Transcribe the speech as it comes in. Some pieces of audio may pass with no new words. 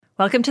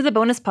Welcome to the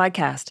Bonus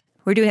Podcast.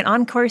 We're doing an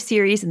encore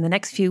series in the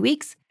next few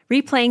weeks,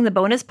 replaying the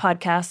bonus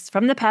podcasts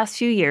from the past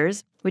few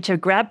years, which have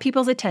grabbed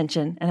people's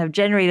attention and have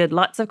generated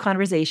lots of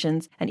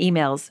conversations and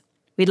emails.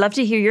 We'd love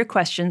to hear your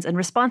questions and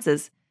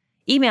responses.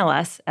 Email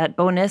us at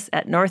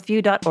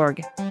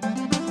bonus@northview.org.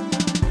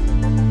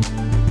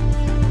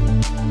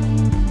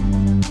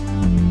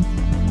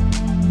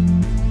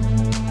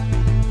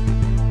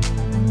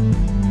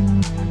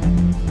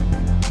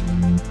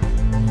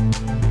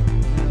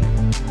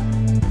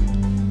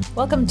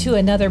 Welcome to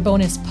another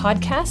bonus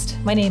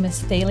podcast. My name is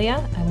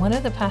Thalia. I'm one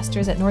of the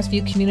pastors at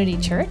Northview Community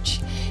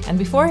Church. And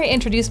before I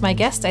introduce my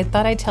guest, I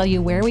thought I'd tell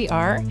you where we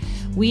are.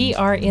 We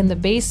are in the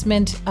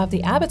basement of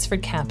the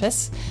Abbotsford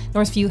campus.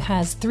 Northview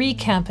has 3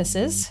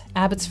 campuses,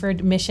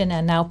 Abbotsford, Mission,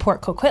 and now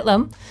Port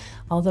Coquitlam.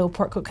 Although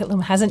Port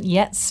Coquitlam hasn't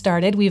yet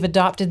started, we've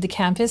adopted the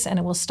campus and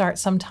it will start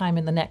sometime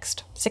in the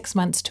next 6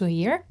 months to a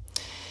year.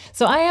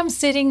 So I am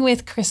sitting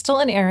with Crystal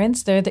and Aaron.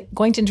 They're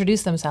going to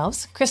introduce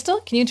themselves. Crystal,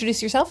 can you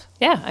introduce yourself?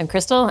 Yeah, I'm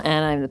Crystal,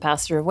 and I'm the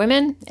pastor of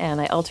women,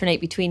 and I alternate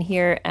between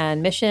here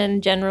and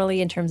Mission generally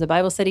in terms of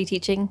Bible study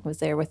teaching. I was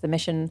there with the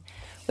Mission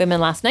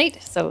women last night,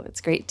 so it's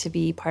great to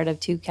be part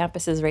of 2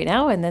 campuses right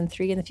now and then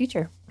 3 in the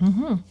future.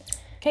 Mm-hmm.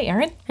 Okay,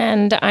 Aaron?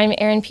 And I'm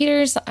Erin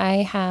Peters.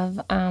 I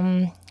have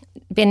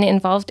been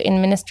involved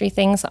in ministry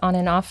things on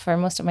and off for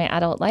most of my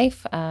adult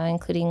life,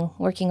 including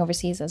working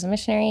overseas as a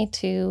missionary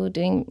to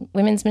doing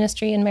women's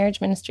ministry and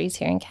marriage ministries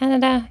here in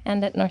Canada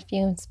and at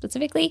Northview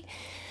specifically.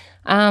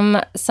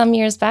 Some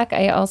years back,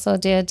 I also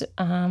did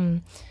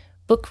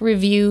book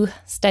review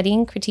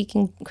studying,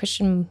 critiquing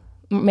Christian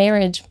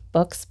marriage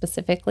books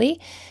specifically,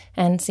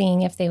 and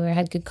seeing if they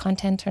had good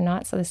content or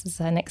not. So this is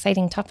an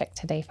exciting topic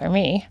today for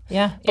me.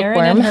 Yeah,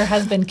 Erin and her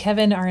husband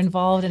Kevin are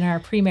involved in our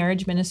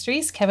pre-marriage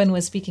ministries. Kevin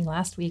was speaking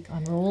last week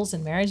on roles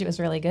in marriage. It was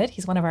really good.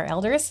 He's one of our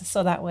elders,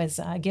 so that was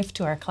a gift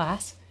to our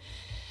class.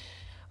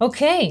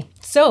 Okay,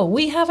 so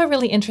we have a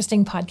really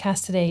interesting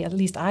podcast today. At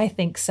least I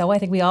think so. I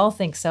think we all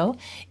think so.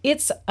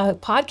 It's a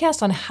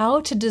podcast on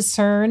how to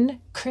discern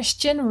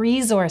Christian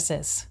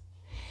resources.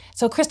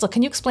 So Crystal,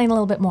 can you explain a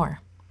little bit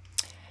more?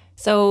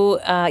 So,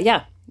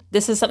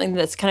 this is something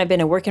that's kind of been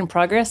a work in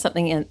progress,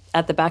 something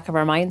at the back of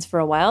our minds for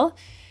a while,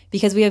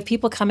 because we have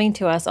people coming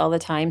to us all the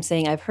time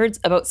saying, I've heard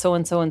about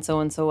so-and-so and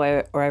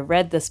so-and-so, or I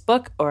read this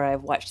book, or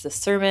I've watched this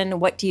sermon.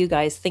 What do you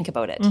guys think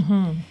about it?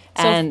 Mm-hmm.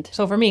 And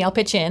so for me, I'll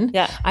pitch in.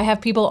 Yeah. I have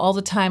people all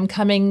the time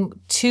coming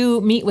to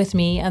meet with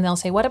me, and they'll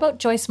say, what about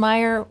Joyce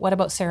Meyer? What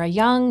about Sarah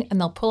Young?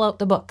 And they'll pull out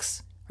the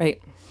books.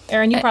 Right.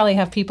 Erin, you probably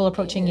have people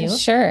approaching you.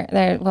 Sure.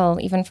 Well,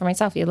 even for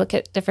myself, you look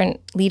at different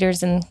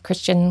leaders in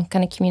Christian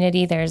kind of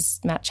community. There's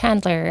Matt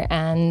Chandler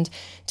and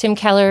Tim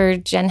Keller,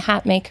 Jen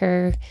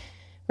Hatmaker,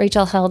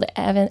 Rachel Held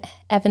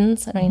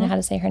Evans. I don't even know how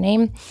to say her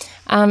name.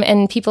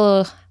 And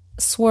people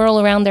swirl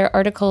around their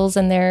articles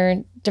and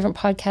their different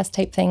podcast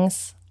type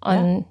things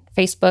on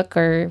Facebook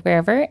or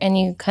wherever. And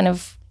you kind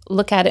of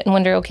look at it and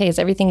wonder, okay, is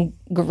everything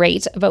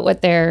great about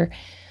what they're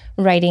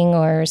writing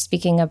or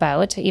speaking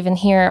about? Even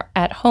here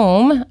at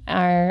home,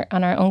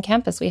 on our own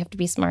campus, we have to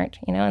be smart,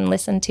 and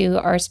listen to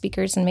our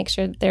speakers and make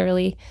sure that they're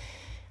really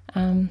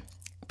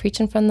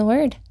preaching from the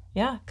Word.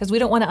 Yeah, because we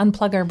don't want to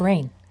unplug our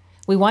brain.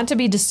 We want to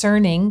be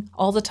discerning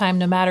all the time,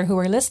 no matter who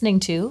we're listening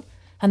to.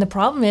 And the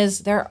problem is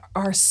there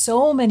are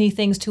so many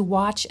things to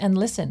watch and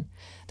listen.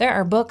 There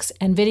are books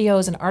and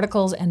videos and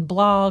articles and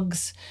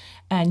blogs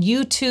and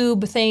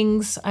YouTube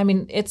things. I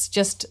mean, it's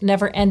just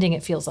never ending,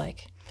 it feels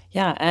like.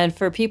 Yeah, and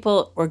for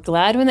people, we're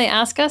glad when they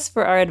ask us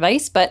for our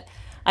advice, but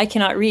I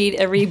cannot read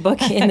every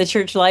book in the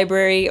church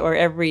library or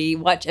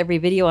watch every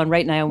video on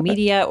Right Now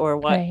Media or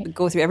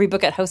go through every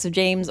book at House of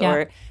James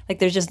or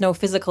there's just no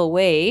physical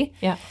way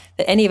that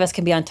any of us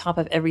can be on top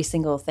of every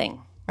single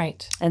thing.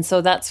 Right. And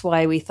so that's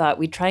why we thought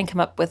we'd try and come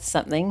up with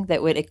something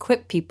that would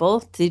equip people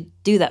to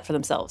do that for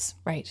themselves.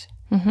 Right.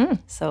 Mm-hmm.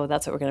 So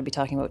that's what we're going to be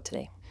talking about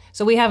today.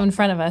 So we have in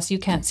front of us, you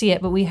can't see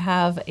it, but we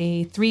have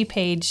a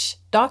 3-page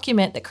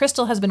document that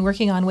Crystal has been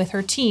working on with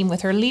her team, with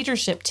her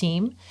leadership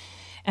team.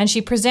 And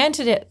she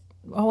presented it,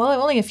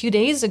 only a few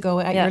days ago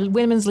at your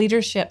women's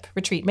leadership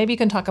retreat. Maybe you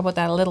can talk about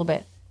that a little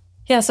bit.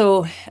 Yeah,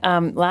 so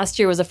last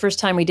year was the first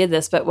time we did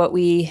this, but what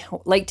we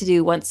like to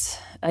do once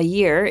a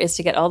year is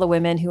to get all the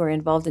women who are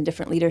involved in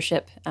different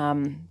leadership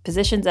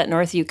positions at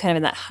Northview, kind of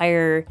in that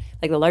higher,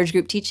 like the large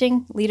group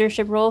teaching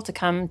leadership role, to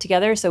come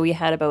together. So we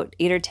had about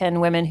 8 or 10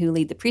 women who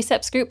lead the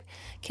precepts group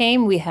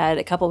came. We had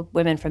a couple of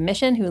women from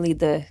Mission who lead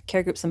the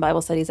care groups and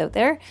Bible studies out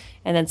there,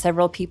 and then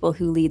several people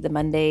who lead the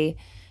Monday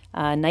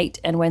night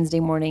and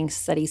Wednesday morning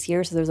studies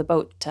here. So there's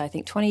about, I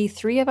think,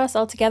 23 of us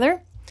all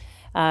together.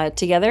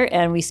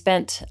 And we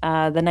spent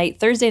the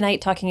Thursday night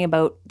talking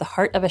about the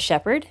heart of a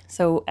shepherd.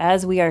 So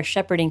as we are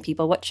shepherding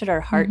people, what should our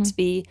hearts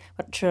be?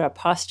 What should our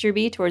posture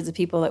be towards the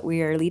people that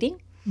we are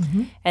leading?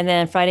 Mm-hmm. And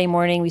then Friday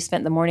morning, we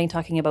spent the morning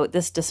talking about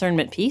this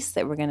discernment piece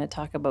that we're going to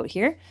talk about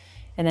here.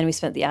 And then we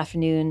spent the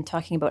afternoon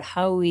talking about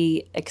how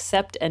we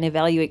accept and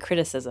evaluate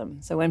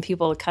criticism. So when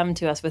people come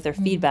to us with their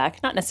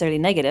feedback, not necessarily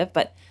negative,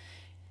 but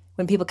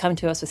when people come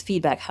to us with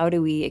feedback, how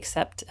do we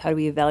accept, how do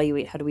we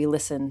evaluate, how do we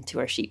listen to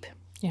our sheep?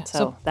 Yeah.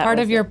 So part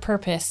of your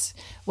purpose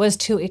was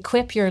to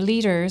equip your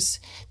leaders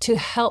to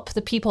help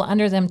the people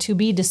under them to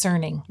be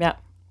discerning. Yeah.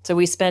 So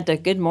we spent a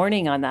good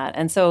morning on that.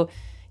 And so,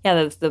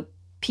 the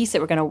piece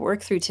that we're going to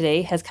work through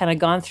today has kind of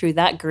gone through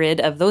that grid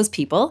of those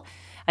people.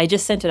 I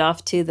just sent it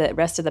off to the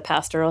rest of the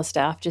pastoral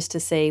staff just to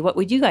say, what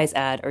would you guys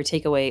add or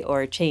take away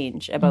or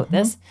change about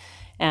this?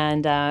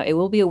 And it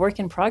will be a work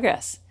in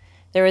progress.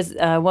 There was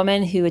a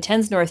woman who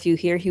attends Northview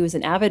here who was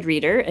an avid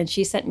reader, and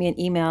she sent me an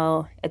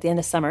email at the end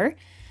of summer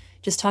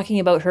just talking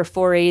about her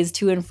forays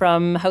to and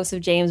from House of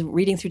James,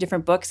 reading through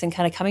different books and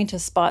kind of coming to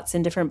spots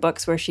in different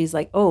books where she's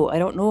like, oh, I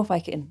don't know if I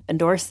can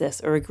endorse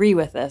this or agree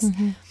with this.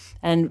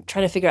 And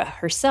trying to figure out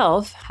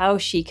herself how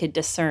she could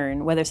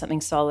discern whether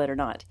something's solid or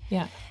not.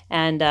 Yeah.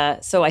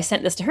 And so I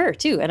sent this to her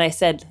too. And I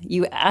said,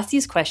 you asked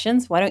these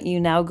questions. Why don't you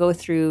now go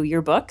through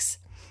your books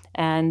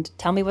and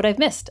tell me what I've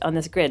missed on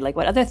this grid? Like,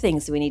 what other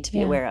things do we need to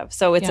be aware of?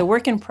 So it's a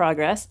work in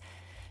progress,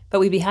 but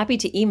we'd be happy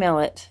to email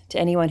it to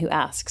anyone who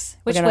asks.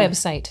 Which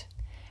website?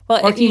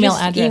 Well, or if you email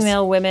just address?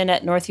 email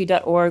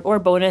women@northview.org or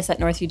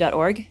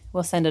bonus@northview.org,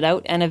 we'll send it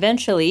out. And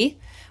eventually,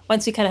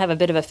 once we kind of have a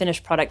bit of a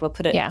finished product, we'll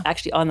put it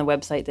actually on the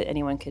website that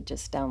anyone could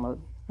just download.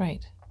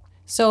 Right.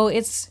 So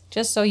it's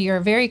just so you're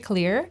very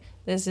clear,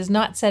 this is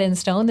not set in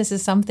stone. This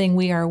is something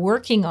we are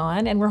working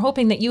on, and we're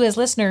hoping that you as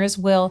listeners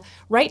will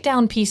write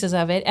down pieces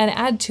of it and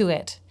add to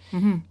it,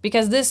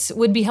 because this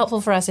would be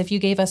helpful for us if you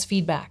gave us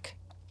feedback.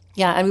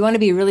 Yeah, and we want to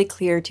be really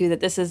clear, too, that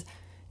this is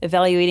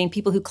evaluating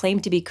people who claim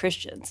to be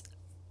Christians.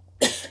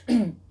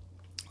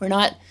 We're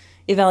not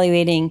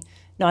evaluating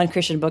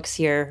non-Christian books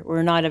here.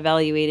 We're not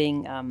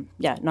evaluating,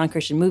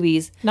 non-Christian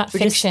movies. Not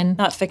fiction.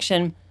 Not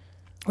fiction.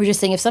 We're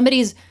just saying if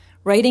somebody's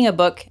writing a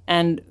book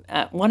and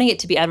wanting it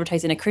to be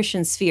advertised in a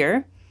Christian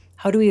sphere,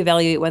 how do we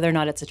evaluate whether or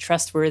not it's a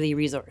trustworthy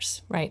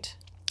resource? Right.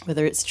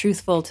 Whether it's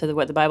truthful to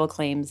what the Bible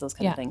claims, those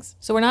kind of things.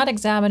 So we're not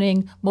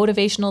examining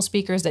motivational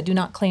speakers that do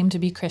not claim to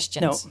be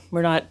Christians. No,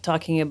 we're not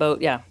talking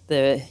about,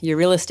 your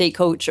real estate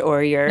coach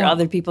or your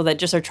other people that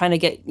just are trying to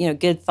get,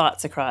 good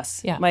thoughts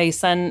across. Yeah. My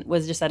son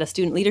was just at a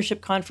student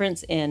leadership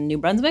conference in New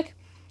Brunswick.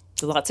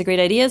 Lots of great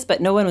ideas, but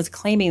no one was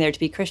claiming there to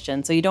be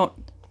Christian. So you don't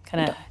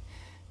kind of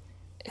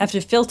have to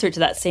filter to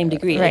that same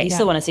degree. Right. Like you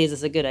still want to say, is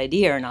this a good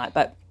idea or not?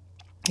 But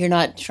you're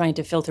not trying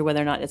to filter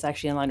whether or not it's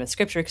actually in line with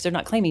Scripture because they're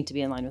not claiming to be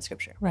in line with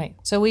Scripture. Right.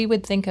 So we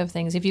would think of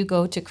things, if you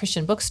go to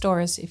Christian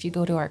bookstores, if you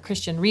go to our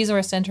Christian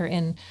Resource Center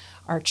in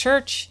our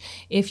church,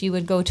 if you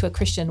would go to a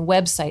Christian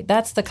website,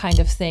 that's the kind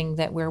of thing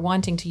that we're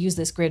wanting to use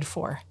this grid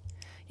for.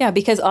 Yeah,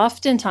 because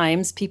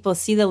oftentimes people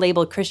see the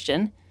label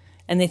Christian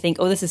and they think,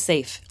 oh, this is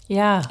safe.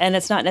 Yeah. And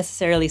it's not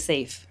necessarily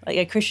safe. Like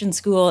a Christian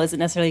school isn't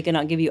necessarily going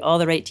to give you all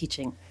the right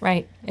teaching.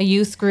 Right. A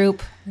youth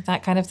group,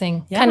 that kind of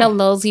thing. Yeah. Kind of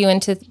lulls you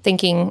into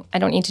thinking, I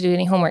don't need to do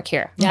any homework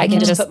here. Yeah, I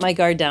can just put my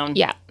guard down.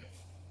 Yeah.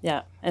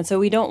 Yeah. And so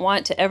we don't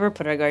want to ever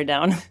put our guard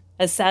down.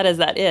 As sad as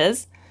that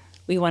is,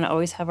 we want to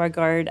always have our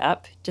guard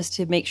up just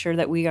to make sure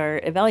that we are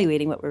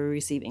evaluating what we're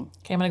receiving.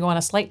 Okay, I'm going to go on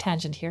a slight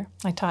tangent here.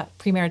 I taught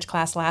pre-marriage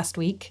class last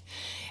week,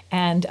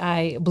 and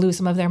I blew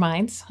some of their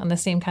minds on the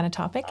same kind of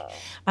topic.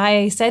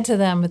 I said to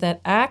them that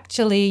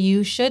actually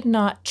you should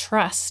not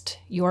trust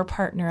your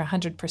partner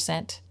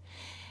 100%,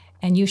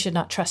 and you should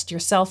not trust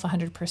yourself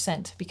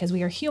 100%, because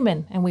we are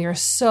human and we are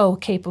so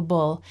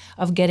capable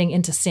of getting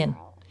into sin.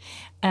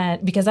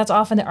 Because that's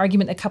often the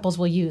argument that couples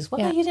will use.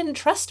 Well, you didn't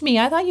trust me.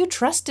 I thought you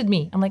trusted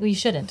me. I'm like, well, you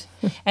shouldn't.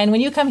 And when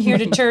you come here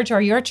to church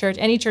or your church,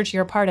 any church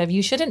you're a part of,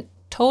 you shouldn't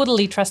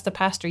totally trust the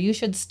pastor. You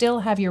should still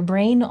have your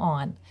brain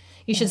on.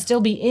 You should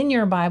still be in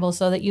your Bible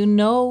so that you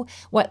know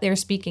what they're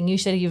speaking. You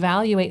should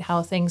evaluate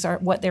how things are,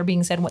 what they're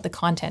being said, and what the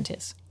content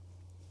is.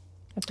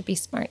 We have to be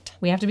smart.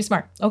 We have to be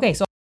smart. Okay,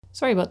 so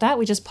sorry about that.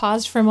 We just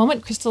paused for a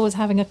moment. Crystal was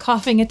having a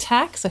coughing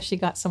attack, so she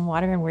got some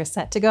water and we're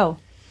set to go.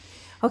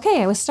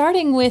 Okay, I was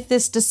starting with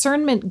this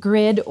discernment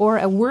grid or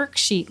a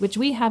worksheet, which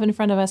we have in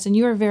front of us, and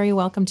you are very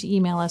welcome to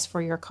email us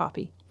for your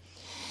copy.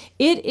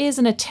 It is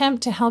an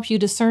attempt to help you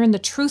discern the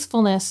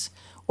truthfulness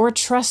or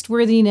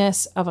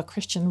trustworthiness of a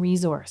Christian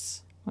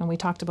resource. And we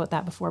talked about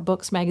that before,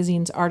 books,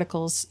 magazines,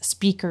 articles,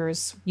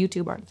 speakers,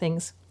 YouTube art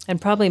things.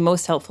 And probably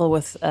most helpful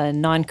with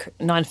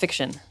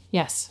nonfiction.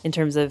 Yes. In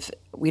terms of,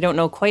 we don't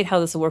know quite how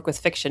this will work with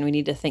fiction. We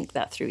need to think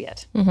that through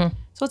yet. Mm-hmm.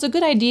 So it's a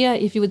good idea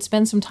if you would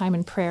spend some time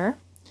in prayer.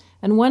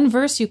 And one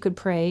verse you could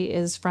pray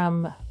is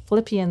from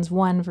Philippians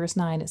 1, verse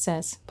 9. It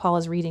says, Paul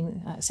is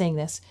saying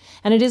this,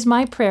 "And it is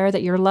my prayer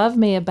that your love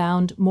may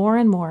abound more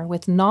and more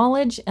with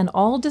knowledge and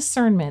all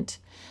discernment,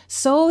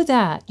 so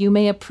that you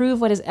may approve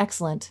what is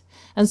excellent,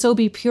 and so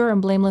be pure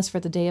and blameless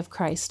for the day of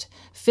Christ,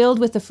 filled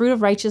with the fruit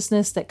of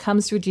righteousness that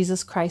comes through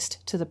Jesus Christ,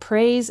 to the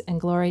praise and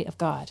glory of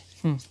God."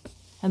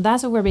 And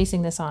that's what we're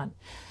basing this on.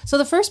 So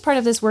the first part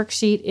of this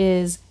worksheet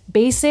is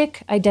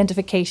basic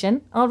identification.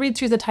 I'll read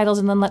through the titles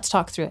and then let's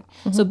talk through it.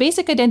 Mm-hmm. So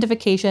basic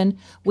identification,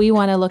 we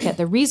want to look at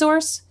the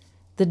resource,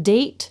 the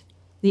date,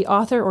 the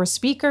author or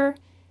speaker,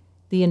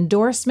 the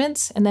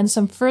endorsements, and then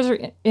some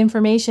further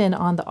information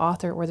on the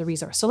author or the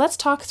resource. So let's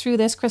talk through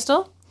this,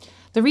 Crystal.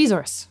 The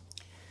resource.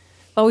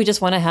 Well, we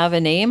just want to have a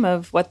name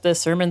of what the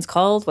sermon's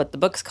called, what the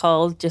book's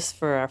called, just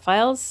for our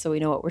files so we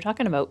know what we're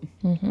talking about.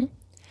 Mm-hmm.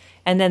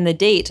 And then the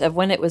date of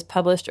when it was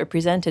published or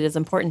presented is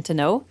important to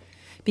know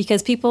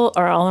because people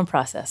are all in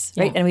process,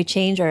 right? And we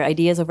change our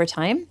ideas over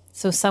time.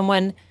 So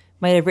someone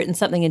might have written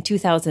something in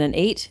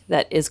 2008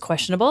 that is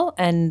questionable,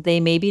 and they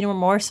may be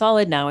more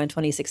solid now in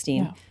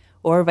 2016. Yeah.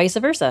 Or vice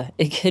versa.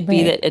 It could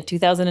be that in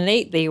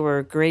 2008 they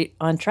were great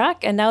on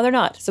track, and now they're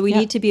not. So we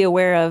need to be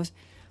aware of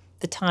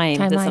the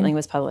timeline that something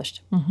was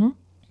published. Mm-hmm.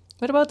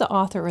 What about the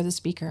author or the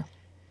speaker?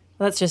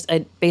 Well, that's just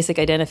a basic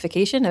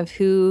identification of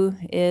who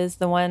is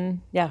the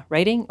one,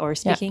 writing or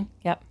speaking.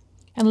 Yep.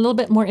 And a little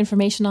bit more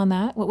information on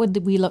that. What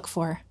would we look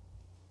for?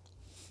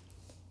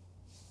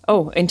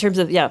 Oh, in terms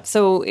of,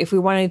 so if we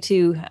wanted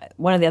to,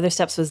 one of the other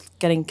steps was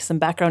getting some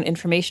background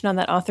information on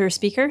that author or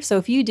speaker. So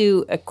if you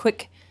do a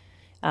quick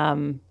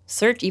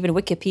search, even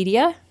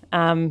Wikipedia,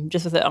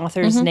 just with the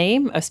author's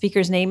name, a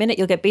speaker's name in it,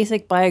 you'll get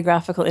basic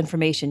biographical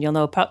information. You'll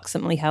know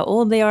approximately how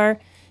old they are,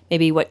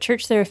 maybe what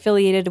church they're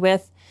affiliated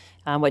with,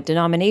 what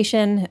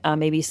denomination,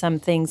 maybe some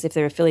things if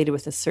they're affiliated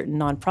with a certain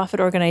nonprofit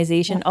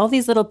organization. Yeah. All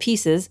these little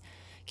pieces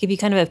give you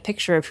kind of a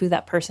picture of who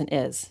that person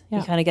is. Yeah.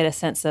 You kind of get a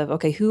sense of,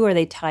 okay, who are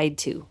they tied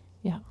to?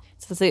 Yeah.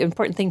 So it's an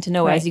important thing to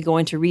know as you go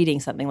into reading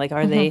something. Like,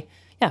 are they,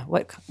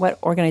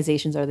 what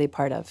organizations are they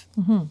part of?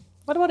 Mm-hmm.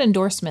 What about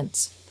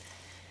endorsements?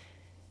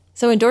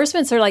 So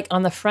endorsements are like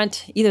on the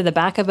front, either the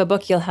back of a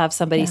book, you'll have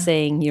somebody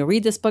saying,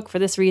 read this book for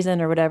this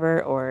reason or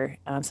whatever, or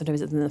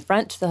sometimes it's in the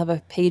front, they'll have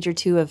a page or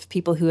two of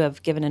people who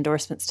have given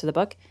endorsements to the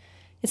book.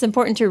 It's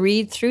important to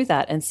read through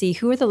that and see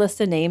who are the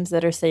list of names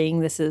that are saying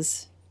this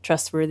is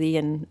trustworthy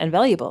and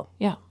valuable.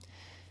 Yeah.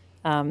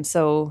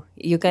 So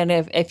you kind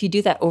of, if you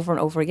do that over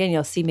and over again,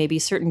 you'll see maybe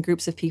certain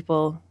groups of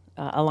people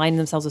align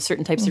themselves with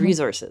certain types of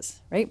resources,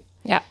 right?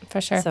 Yeah,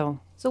 for sure.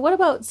 So what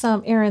about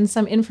some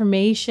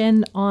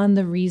information on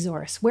the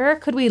resource? Where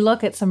could we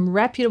look at some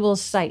reputable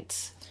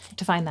sites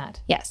to find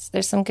that? Yes,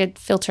 there's some good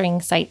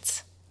filtering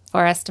sites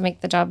for us to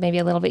make the job maybe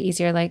a little bit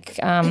easier, like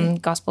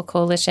Gospel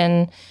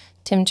Coalition,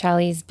 Tim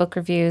Challies' book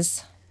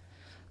reviews,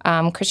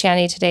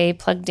 Christianity Today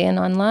plugged in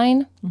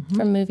online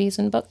for movies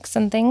and books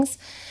and things,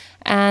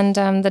 and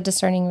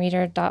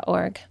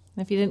thediscerningreader.org.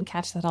 If you didn't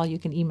catch that all, you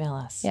can email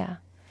us. Yeah.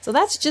 So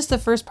that's just the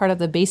first part of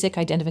the basic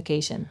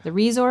identification. The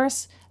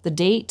resource, the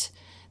date,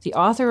 the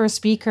author or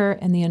speaker,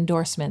 and the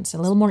endorsements. A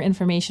little more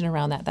information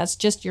around that. That's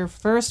just your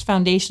first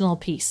foundational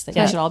piece that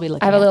you should all be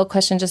looking at. I have a little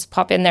question just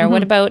pop in there.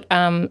 What about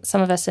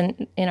some of us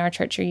in our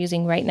church are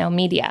using Right Now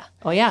Media?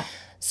 Oh, yeah.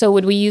 So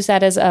would we use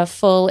that as a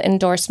full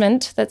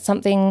endorsement that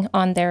something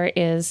on there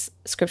is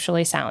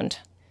scripturally sound?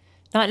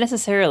 Not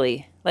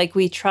necessarily. Like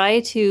we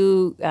try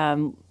to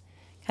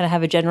kind of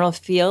have a general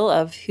feel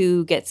of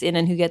who gets in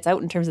and who gets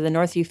out in terms of the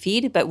Northview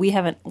feed, but we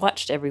haven't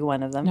watched every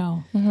one of them.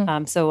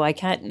 No. So I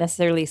can't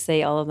necessarily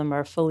say all of them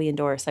are fully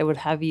endorsed. I would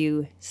have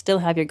you still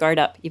have your guard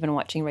up, even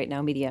watching Right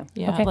Now Media.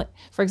 Yeah. Okay. Like,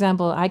 for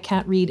example, I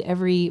can't read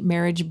every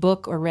marriage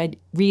book or read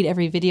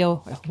every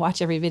video,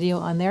 watch every video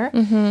on there.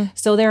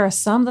 So there are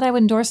some that I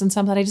would endorse and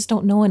some that I just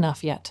don't know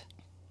enough yet.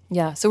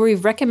 Yeah, so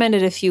we've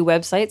recommended a few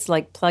websites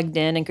like Plugged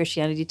In and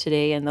Christianity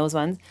Today and those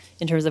ones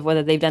in terms of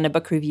whether they've done a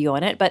book review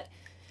on it. But,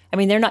 I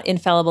mean, they're not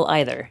infallible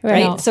either,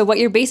 right? No. So what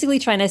you're basically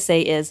trying to say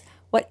is,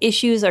 what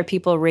issues are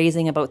people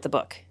raising about the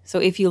book? So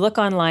if you look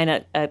online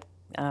at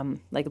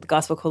like the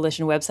Gospel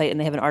Coalition website and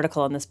they have an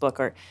article on this book,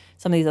 or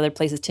some of these other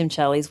places, Tim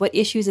Challies, what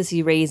issues is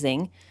he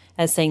raising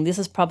as saying this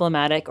is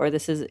problematic or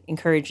this is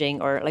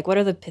encouraging, or like what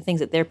are the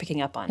things that they're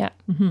picking up on? Yeah.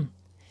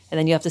 And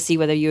then you have to see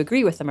whether you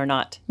agree with them or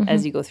not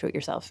as you go through it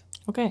yourself.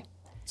 Okay.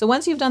 So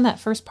once you've done that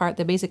first part,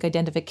 the basic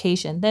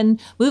identification, then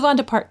move on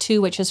to part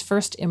 2, which is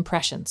first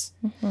impressions.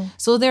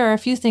 So there are a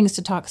few things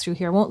to talk through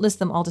here. I won't list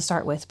them all to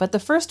start with. But the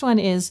first one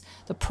is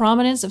the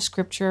prominence of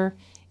Scripture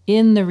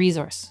in the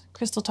resource.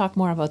 Crystal, talk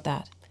more about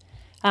that.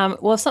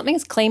 Well, if something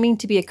is claiming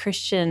to be a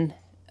Christian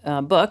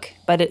book,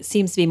 but it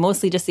seems to be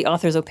mostly just the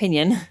author's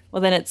opinion,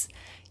 well, then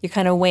you're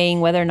kind of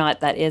weighing whether or not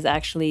that is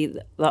actually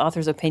the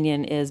author's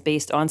opinion is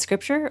based on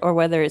Scripture or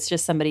whether it's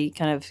just somebody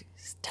kind of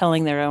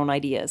telling their own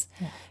ideas.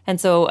 Yeah. And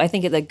so I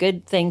think a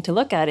good thing to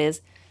look at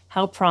is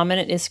how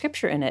prominent is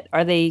Scripture in it?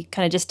 Are they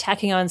kind of just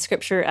tacking on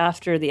Scripture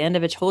after the end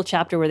of a whole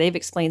chapter where they've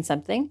explained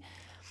something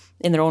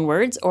in their own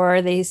words? Or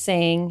are they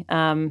saying,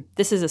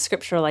 this is a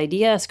scriptural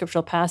idea, a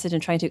scriptural passage,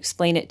 and trying to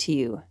explain it to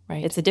you?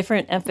 Right. It's a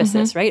different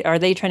emphasis, right? Are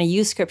they trying to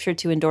use Scripture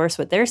to endorse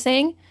what they're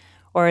saying?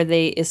 Or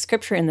is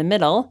Scripture in the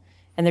middle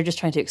and they're just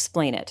trying to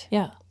explain it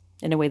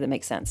in a way that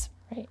makes sense?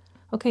 Right.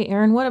 Okay,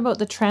 Erin, what about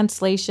the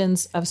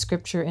translations of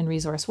Scripture in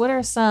resource? What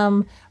are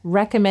some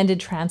recommended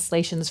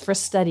translations for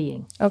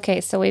studying? Okay,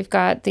 so we've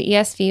got the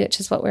ESV, which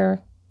is what we're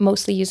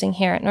mostly using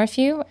here at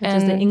Northview. Which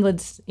is the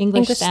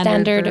English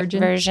Standard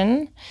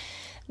Version.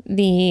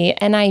 The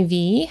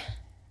NIV,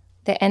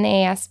 the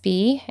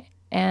NASB,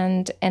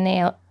 and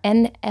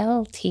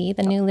NLT,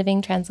 the New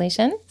Living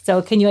Translation.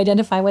 So can you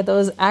identify what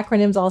those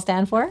acronyms all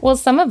stand for? Well,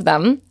 some of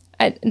them.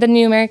 The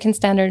New American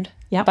Standard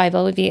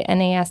Bible would be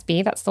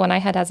NASB. That's the one I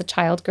had as a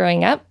child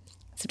growing up.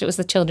 So it was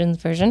the children's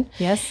version.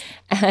 Yes.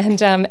 And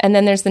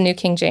then there's the New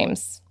King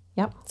James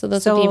Yep. So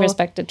those would be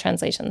respected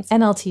translations.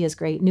 NLT is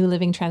great. New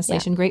Living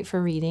Translation, great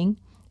for reading.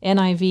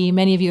 NIV,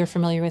 many of you are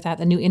familiar with that,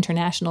 the New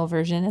International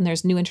Version. And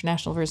there's New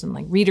International Version,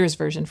 like Reader's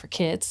Version for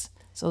kids.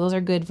 So those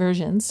are good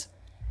versions.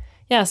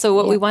 Yeah, so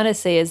what we want to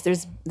say is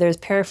there's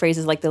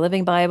paraphrases like the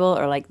Living Bible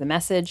or like the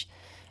Message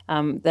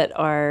that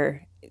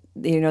are,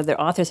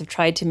 their authors have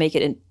tried to make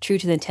it true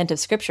to the intent of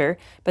Scripture,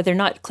 but they're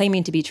not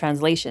claiming to be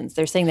translations.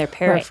 They're saying they're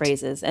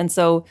paraphrases. Right. And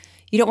so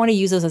you don't want to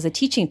use those as a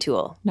teaching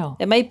tool. No.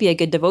 It might be a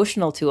good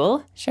devotional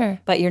tool. Sure.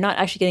 But you're not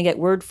actually going to get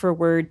word for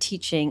word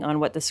teaching on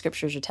what the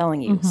Scriptures are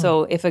telling you. Mm-hmm.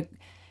 So if a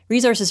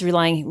resource is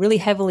relying really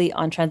heavily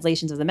on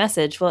translations of the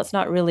Message, well, it's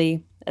not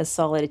really as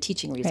solid a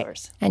teaching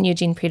resource. Right. And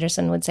Eugene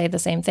Peterson would say the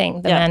same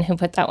thing, the man who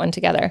put that one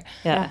together.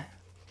 Yeah.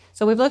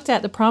 So we've looked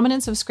at the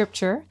prominence of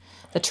Scripture,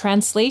 the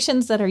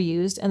translations that are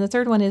used, and the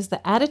third one is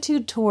the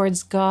attitude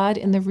towards God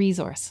in the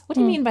resource. What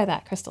do you mean by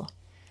that, Crystal?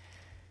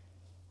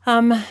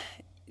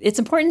 It's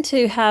important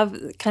to have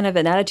kind of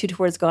an attitude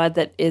towards God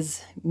that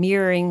is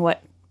mirroring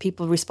what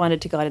people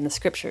responded to God in the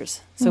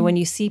Scriptures. So when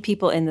you see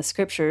people in the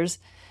Scriptures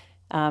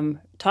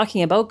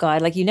talking about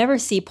God, like you never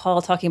see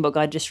Paul talking about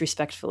God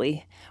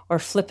disrespectfully or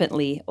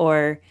flippantly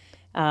or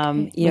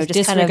just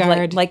disregard.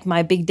 Kind of like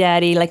my big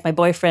daddy, like my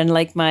boyfriend,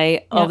 like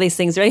my all these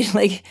things, right?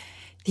 Like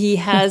he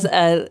has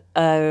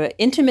a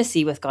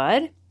intimacy with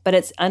God, but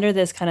it's under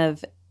this kind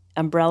of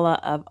umbrella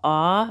of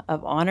awe,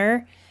 of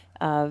honor,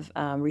 of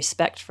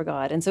respect for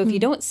God. And so if you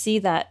don't see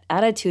that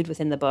attitude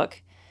within the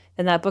book,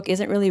 then that book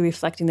isn't really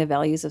reflecting the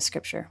values of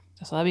Scripture.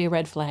 So that'd be a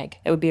red flag.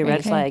 It would be a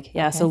red flag.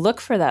 Yeah. Okay. So look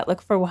for that.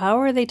 Look for how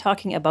are they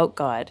talking about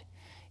God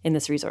in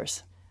this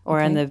resource or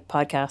in the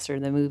podcast or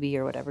the movie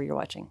or whatever you're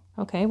watching.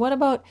 Okay. What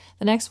about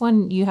the next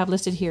one you have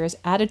listed here is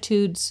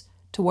attitudes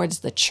towards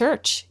the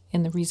church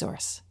in the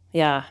resource.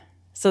 Yeah.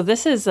 So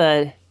this is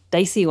a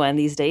dicey one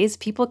these days.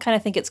 People kind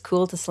of think it's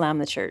cool to slam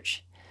the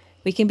church.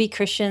 We can be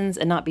Christians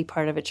and not be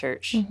part of a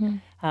church.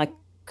 Mm-hmm.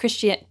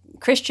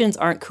 Christians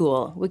aren't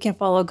cool. We can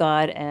follow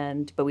God,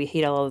 but we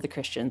hate all of the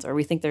Christians, or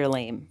we think they're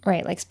lame.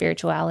 Right, like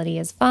spirituality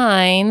is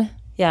fine.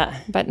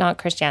 Yeah. But not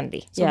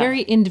Christianity. So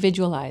very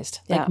individualized,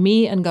 like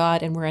me and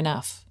God, and we're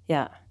enough.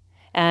 Yeah.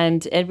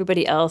 And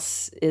everybody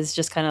else is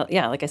just kind of,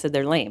 like I said,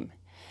 they're lame.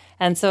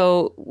 And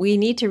so we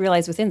need to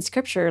realize within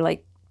Scripture,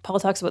 like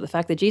Paul talks about the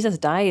fact that Jesus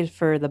died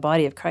for the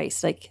body of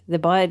Christ. Like the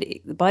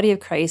body of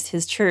Christ,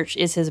 his church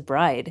is his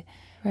bride.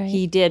 Right.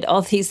 He did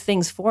all these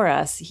things for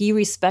us. He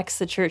respects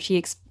the church.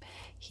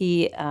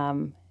 He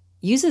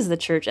uses the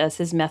church as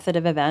his method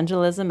of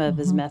evangelism, of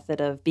his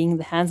method of being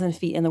the hands and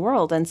feet in the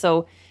world. And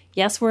so,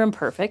 yes, we're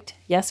imperfect.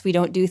 Yes, we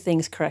don't do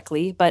things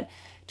correctly. But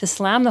to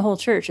slam the whole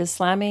church is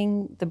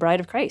slamming the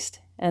bride of Christ.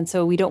 And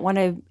so we don't want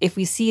to, if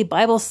we see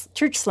Bible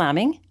church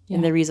slamming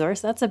in the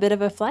resource, that's a bit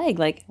of a flag.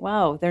 Like,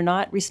 wow, they're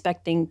not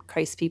respecting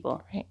Christ's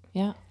people. Right.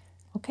 Yeah.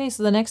 Okay,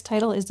 so the next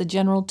title is the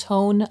general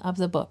tone of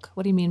the book.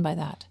 What do you mean by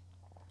that?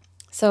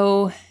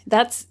 So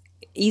that's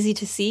easy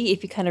to see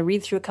if you kind of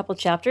read through a couple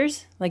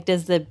chapters. Like,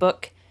 does the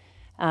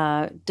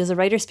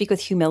writer speak with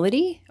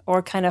humility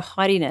or kind of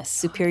haughtiness,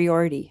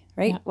 superiority,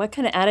 right? Yeah. What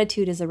kind of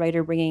attitude is the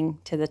writer bringing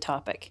to the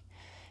topic?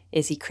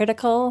 Is he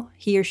critical,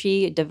 he or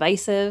she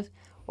divisive,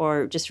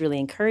 or just really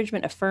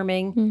encouragement,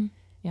 affirming?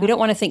 Yeah. We don't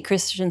want to think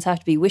Christians have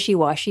to be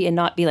wishy-washy and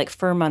not be like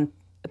firm on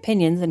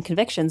opinions and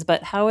convictions,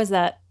 but how is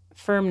that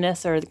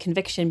firmness or the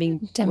conviction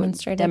being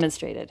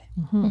demonstrated?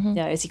 Mm-hmm.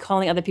 Yeah, is he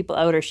calling other people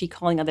out, or is she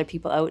calling other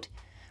people out,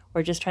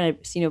 or just trying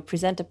to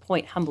present a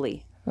point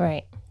humbly?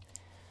 Right.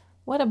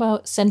 What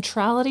about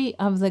centrality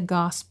of the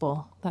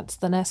gospel? That's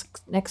the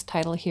next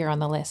title here on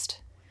the list.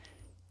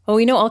 Well,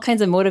 we know all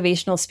kinds of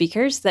motivational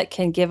speakers that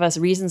can give us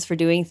reasons for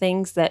doing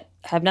things that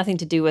have nothing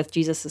to do with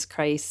Jesus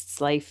Christ's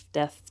life,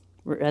 death,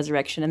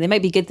 resurrection, and they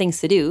might be good things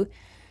to do,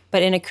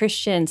 but in a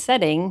Christian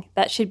setting,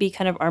 that should be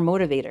kind of our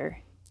motivator.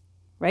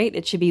 Right?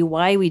 It should be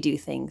why we do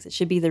things. It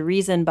should be the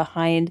reason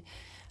behind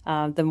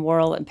the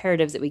moral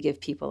imperatives that we give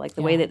people, like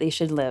the way that they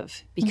should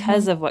live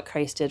because of what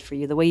Christ did for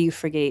you, the way you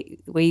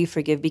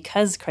forgive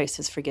because Christ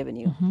has forgiven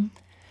you. Mm-hmm.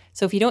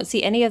 So if you don't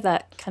see any of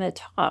that kind of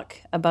talk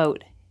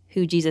about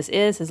who Jesus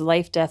is, his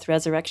life, death,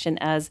 resurrection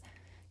as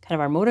kind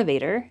of our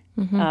motivator,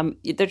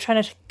 they're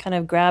trying to kind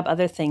of grab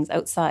other things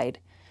outside.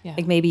 Yeah.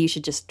 Like maybe you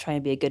should just try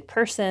and be a good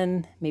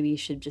person. Maybe you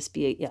should just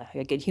be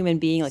a good human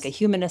being, like a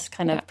humanist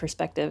kind of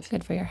perspective.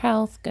 Good for your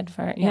health, good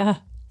for,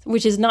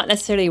 Which is not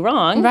necessarily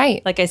wrong.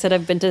 Right. Like I said,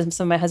 I've been to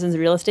some of my husband's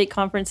real estate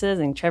conferences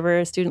and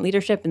Trevor student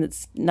leadership, and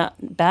it's not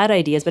bad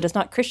ideas, but it's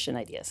not Christian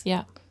ideas.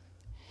 Yeah.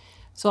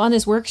 So on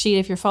this worksheet,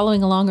 if you're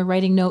following along or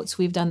writing notes,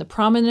 we've done the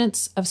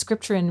prominence of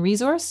Scripture in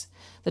resource,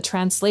 the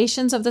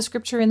translations of the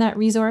Scripture in that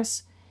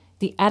resource,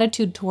 the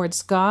attitude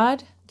towards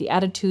God, the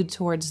attitude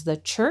towards the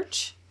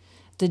church,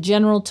 the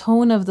general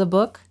tone of the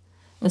book,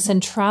 the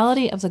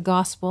centrality of the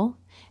gospel,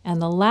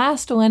 and the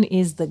last one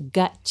is the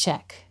gut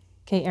check.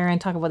 Okay, Erin,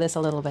 talk about this a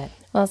little bit.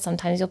 Well,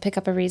 sometimes you'll pick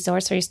up a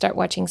resource or you start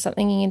watching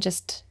something and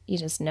you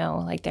just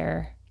know like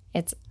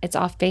it's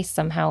off base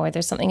somehow, or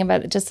there's something about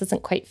it that just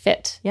doesn't quite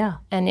fit. Yeah.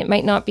 And it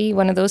might not be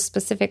one of those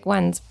specific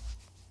ones,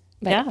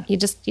 but you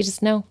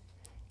just know.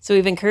 So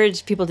we've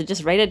encouraged people to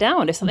just write it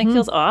down if something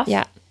feels off.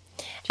 Yeah.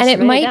 And it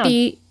write it might down.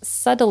 be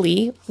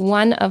subtly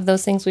one of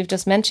those things we've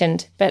just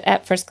mentioned, but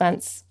at first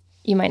glance,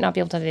 you might not be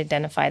able to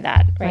identify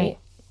that, right?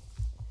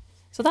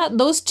 So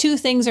those two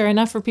things are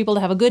enough for people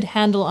to have a good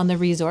handle on the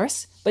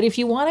resource. But if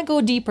you want to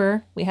go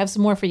deeper, we have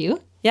some more for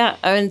you. Yeah,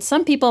 and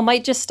some people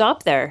might just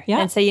stop there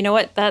and say, you know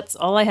what, that's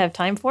all I have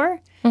time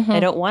for. I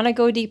don't want to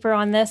go deeper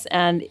on this.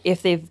 And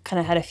if they've kind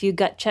of had a few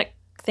gut check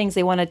things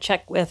they want to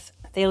check with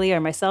Thalia or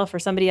myself or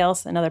somebody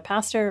else, another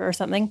pastor or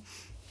something,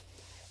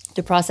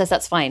 to process,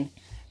 that's fine.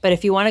 But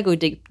if you want to go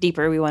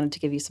deeper, we wanted to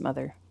give you some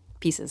other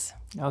pieces.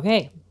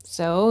 Okay,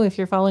 so if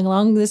you're following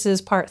along, this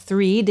is part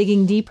 3,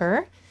 digging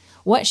deeper.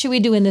 What should we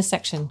do in this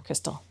section,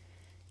 Crystal?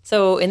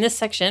 So in this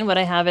section, what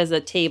I have is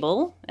a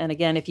table. And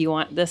again, if you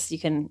want this, you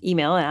can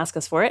email and ask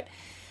us for it.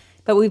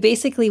 But we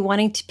basically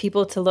wanting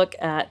people to look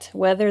at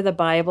whether the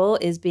Bible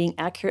is being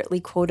accurately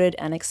quoted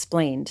and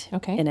explained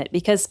in it.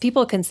 Because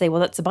people can say,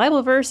 well, that's a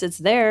Bible verse, it's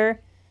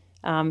there,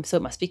 so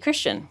it must be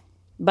Christian.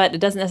 But it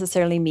doesn't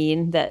necessarily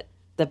mean that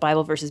the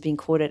Bible verse is being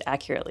quoted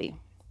accurately.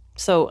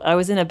 So I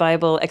was in a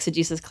Bible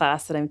exegesis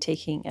class that I'm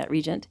taking at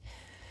Regent,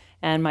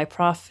 and my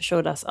prof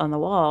showed us on the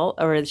wall,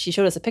 or she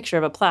showed us a picture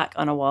of a plaque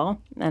on a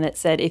wall, and it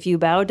said, if you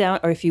bow down,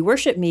 or if you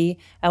worship me,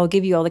 I will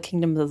give you all the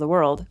kingdoms of the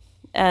world.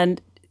 And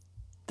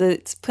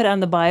it's put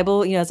on the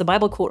Bible, you know, as a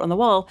Bible quote on the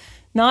wall,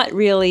 not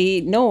really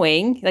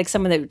knowing, like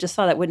someone that just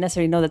saw that wouldn't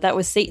necessarily know that that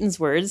was Satan's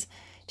words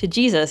to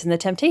Jesus in the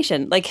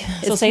temptation. Like,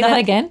 So say that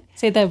again.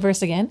 Say that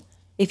verse again.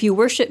 If you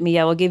worship me,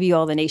 I will give you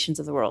all the nations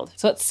of the world.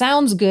 So it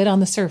sounds good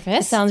on the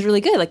surface. It sounds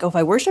really good. Like, oh, if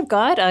I worship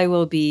God, I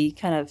will be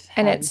kind of...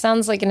 And it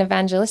sounds like an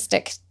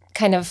evangelistic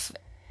kind of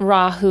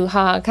rah hoo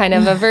ha kind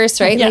of a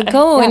verse, right? Like,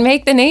 go and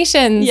make the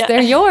nations. Yeah.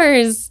 They're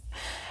yours.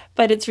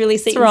 But it's really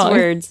Satan's wrong.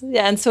 words.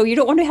 Yeah, and so you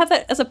don't want to have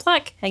that as a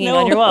plaque hanging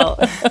on your wall.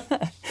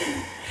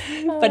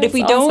 But if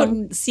we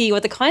don't see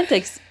what the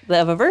context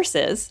of a verse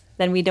is,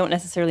 then we don't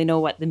necessarily know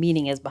what the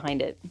meaning is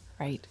behind it.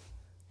 Right.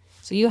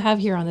 So you have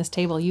here on this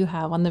table, you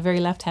have on the very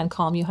left-hand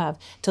column, you have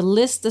to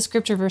list the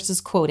scripture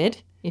verses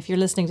quoted, if you're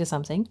listening to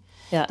something.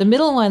 Yeah. The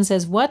middle one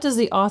says, what does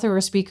the author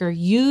or speaker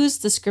use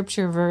the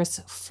scripture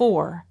verse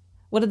for?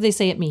 What did they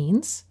say it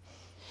means?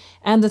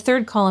 And the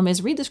third column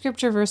is read the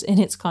scripture verse in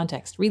its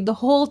context. Read the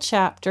whole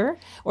chapter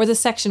or the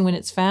section when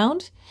it's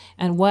found,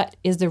 and what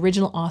is the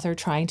original author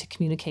trying to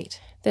communicate.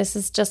 This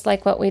is just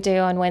like what we do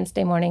on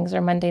Wednesday mornings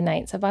or Monday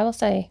nights of Bible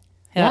study.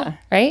 Yeah.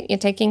 Right? You're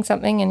taking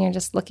something and you're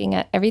just looking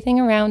at everything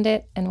around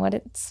it and where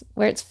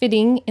it's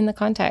fitting in the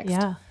context.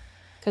 Yeah.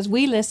 Because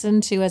we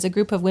listen to, as a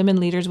group of women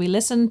leaders, we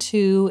listened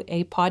to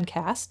a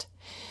podcast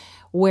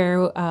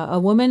where a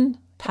woman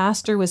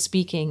pastor was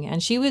speaking,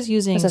 and she was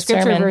using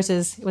scripture sermon.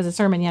 verses. It was a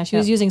sermon, yeah. She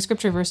was using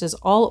scripture verses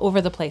all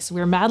over the place. We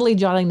were madly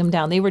jotting them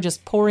down. They were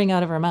just pouring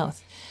out of her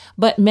mouth.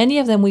 But many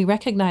of them we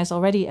recognize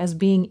already as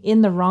being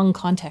in the wrong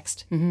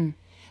context. Mm-hmm.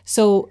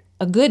 So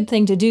a good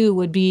thing to do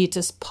would be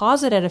to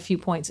pause it at a few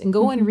points and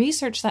go and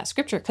research that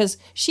scripture, because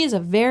she is a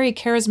very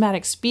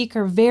charismatic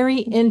speaker, very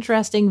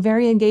interesting,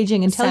 very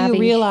engaging, until Savvy,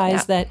 you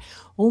realize that,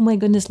 oh my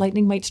goodness,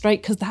 lightning might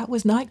strike because that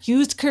was not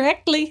used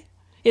correctly.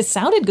 It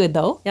sounded good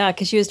though. Yeah,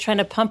 because she was trying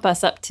to pump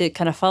us up to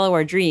kind of follow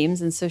our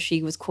dreams. And so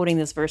she was quoting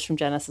this verse from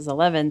Genesis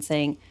 11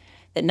 saying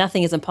that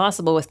nothing is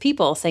impossible with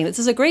people, saying this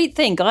is a great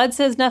thing. God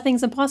says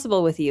nothing's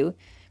impossible with you.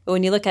 But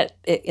when you look at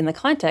it in the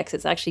context,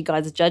 it's actually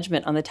God's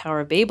judgment on the Tower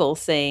of Babel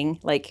saying,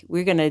 like,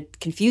 we're going to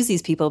confuse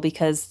these people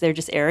because they're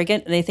just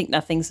arrogant and they think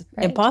nothing's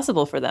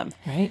impossible for them.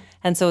 Right.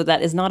 And so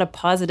that is not a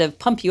positive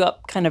pump you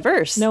up kind of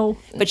verse. No.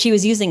 But she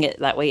was using it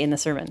that way in the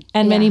sermon.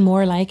 And many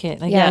more like it.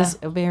 Like, Yeah. it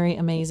was very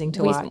amazing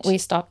to watch. We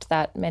stopped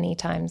that many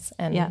times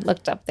and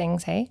looked up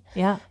things, hey?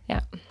 Yeah. Yeah.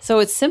 So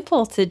it's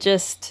simple to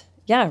just,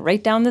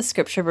 write down the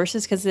scripture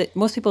verses, because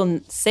most people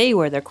say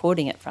where they're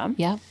quoting it from.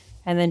 Yeah.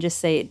 And then just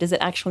say, does it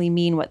actually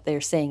mean what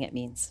they're saying it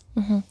means?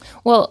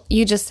 Well,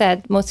 you just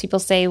said most people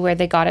say where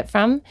they got it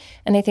from.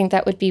 And I think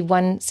that would be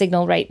one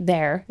signal right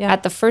there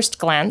at the first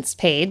glance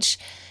page.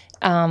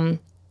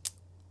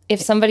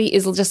 If somebody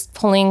is just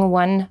pulling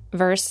one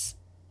verse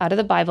out of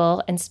the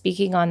Bible and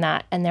speaking on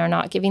that, and they're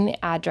not giving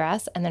the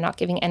address and they're not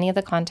giving any of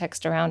the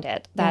context around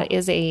it, that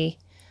is a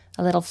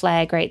little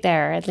flag right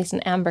there, at least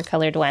an amber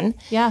colored one.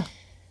 Yeah.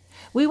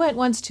 We went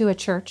once to a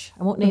church.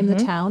 I won't name the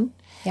town.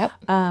 Yep.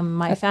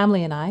 My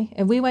family and I.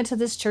 And we went to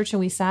this church and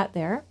we sat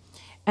there.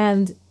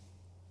 And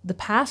the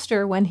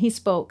pastor, when he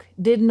spoke,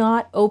 did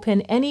not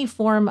open any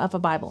form of a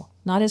Bible.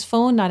 Not his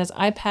phone, not his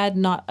iPad,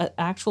 not an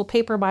actual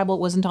paper Bible.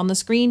 It wasn't on the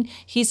screen.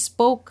 He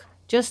spoke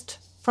just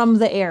from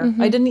the air.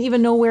 I didn't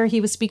even know where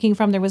he was speaking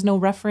from. There was no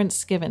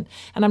reference given.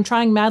 And I'm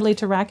trying madly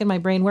to rack in my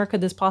brain, where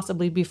could this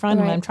possibly be from?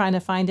 And I'm trying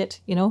to find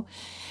it, you know.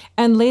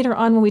 And later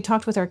on, when we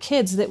talked with our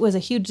kids, that was a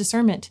huge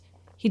discernment.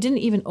 He didn't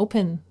even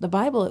open the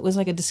Bible. It was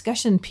like a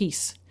discussion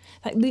piece.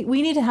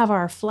 We need to have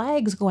our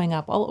flags going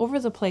up all over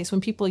the place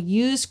when people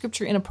use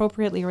scripture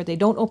inappropriately or they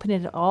don't open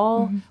it at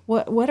all.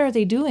 What are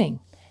they doing?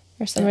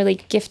 There's some really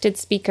gifted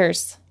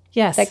speakers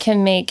that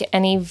can make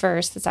any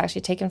verse that's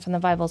actually taken from the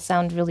Bible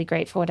sound really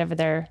great for whatever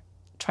they're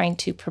trying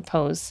to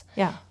propose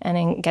and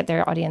then get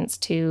their audience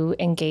to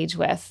engage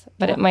with.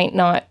 But it might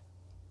not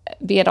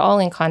be at all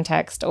in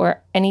context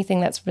or anything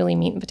that's really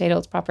meat and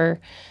potatoes, proper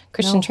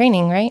Christian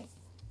training, right?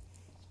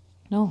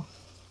 No.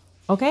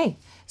 Okay.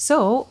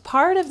 So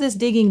part of this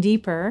digging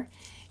deeper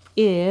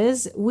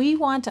is we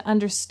want to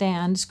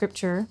understand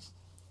Scripture.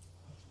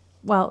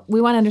 Well, we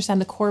want to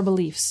understand the core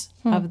beliefs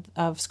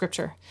of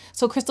Scripture.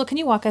 So, Crystal, can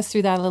you walk us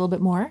through that a little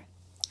bit more?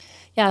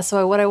 Yeah,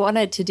 so what I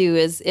wanted to do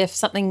is if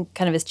something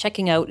kind of is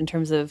checking out in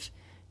terms of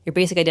your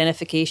basic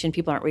identification,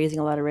 people aren't raising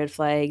a lot of red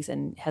flags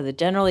and has a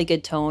generally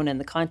good tone and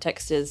the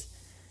context is,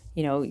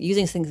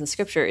 using things in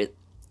Scripture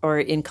or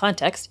in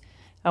context,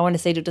 I want to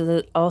say, does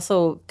it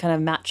also kind of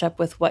match up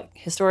with what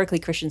historically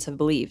Christians have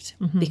believed?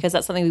 Because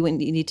that's something we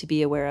need to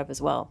be aware of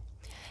as well.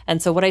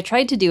 And so what I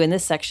tried to do in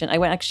this section, I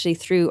went actually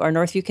through our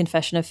Northview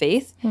Confession of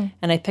Faith,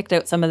 and I picked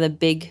out some of the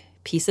big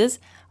pieces.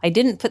 I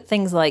didn't put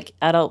things like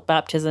adult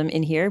baptism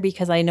in here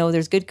because I know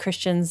there's good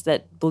Christians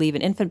that believe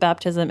in infant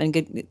baptism and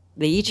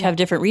they each have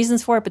different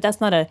reasons for it, but that's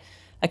not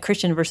a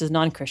Christian versus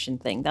non-Christian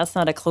thing. That's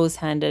not a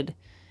close-handed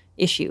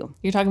issue.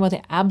 You're talking about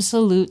the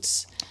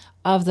absolutes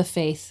of the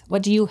faith.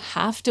 What do you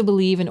have to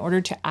believe in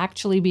order to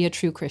actually be a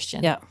true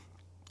Christian? Yeah.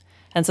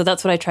 And so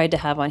that's what I tried to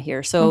have on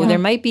here. So there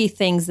might be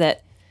things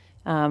that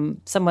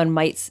someone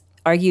might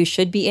argue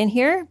should be in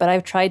here, but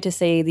I've tried to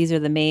say these are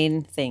the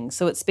main things.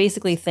 So it's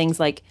basically things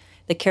like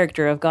the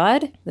character of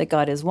God, that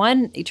God is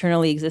one,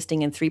 eternally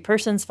existing in three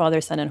persons,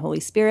 Father, Son, and Holy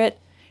Spirit.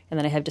 And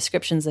then I have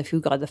descriptions of who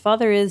God the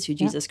Father is, who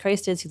Jesus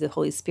Christ is, who the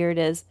Holy Spirit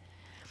is.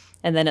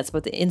 And then it's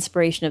about the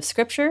inspiration of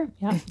Scripture,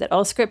 that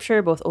all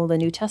Scripture, both Old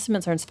and New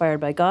Testaments, are inspired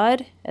by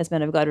God, as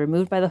men of God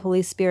removed by the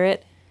Holy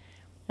Spirit,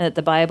 and that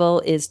the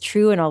Bible is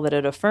true in all that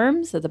it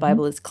affirms, that the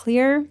Bible is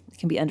clear, it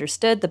can be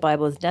understood, the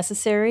Bible is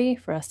necessary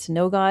for us to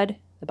know God,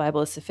 the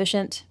Bible is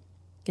sufficient,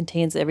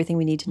 contains everything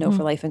we need to know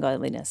for life and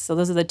godliness. So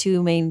those are the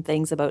two main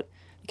things about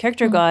the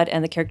character of God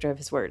and the character of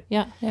His Word.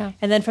 Yeah.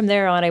 And then from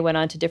there on, I went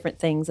on to different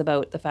things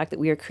about the fact that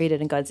we are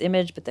created in God's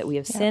image, but that we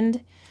have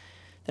sinned,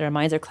 that our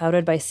minds are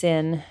clouded by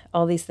sin,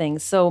 all these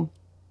things. So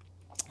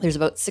there's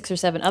about 6 or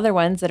 7 other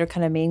ones that are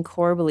kind of main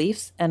core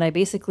beliefs. And I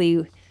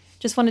basically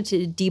just wanted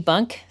to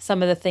debunk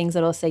some of the things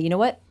that will say, you know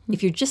what,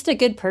 if you're just a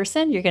good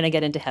person, you're going to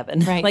get into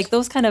heaven. Right. Like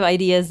those kind of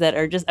ideas that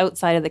are just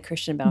outside of the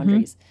Christian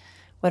boundaries.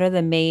 What are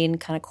the main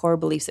kind of core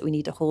beliefs that we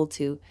need to hold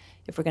to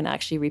if we're going to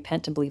actually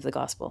repent and believe the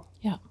gospel?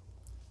 Yeah.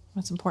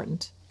 That's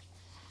important.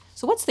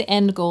 So what's the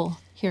end goal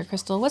here,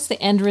 Crystal? What's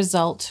the end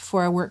result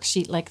for a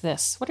worksheet like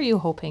this? What are you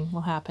hoping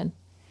will happen?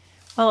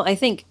 Well, I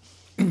think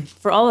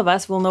for all of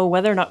us, we'll know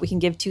whether or not we can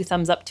give 2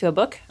 thumbs up to a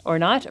book or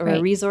not, or a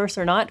resource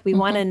or not. We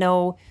want to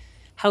know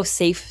how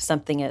safe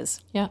something is.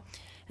 Yeah.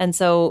 And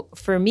so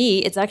for me,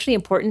 it's actually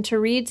important to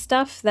read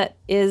stuff that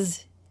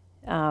is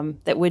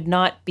that would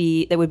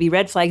be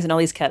red flags in all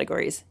these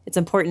categories. It's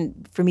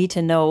important for me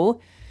to know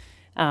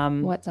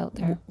What's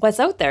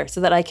out there,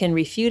 so that I can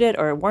refute it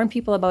or warn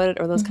people about it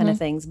or those kind of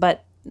things.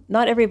 But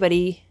not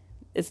everybody,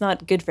 it's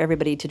not good for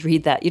everybody to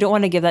read that. You don't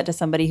want to give that to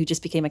somebody who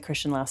just became a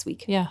Christian last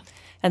week. Yeah.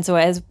 And so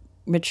as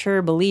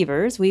mature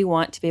believers, we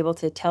want to be able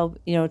to tell,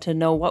 to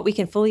know what we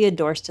can fully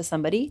endorse to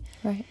somebody.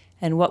 Right.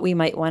 And what we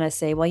might want to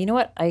say, well, you know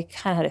what? I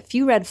kind of had a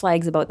few red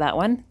flags about that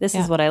one. This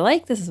is what I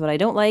like. This is what I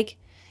don't like.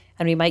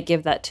 And we might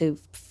give that to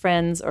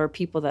friends or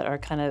people that are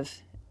kind of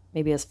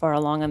maybe as far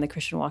along on the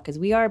Christian walk as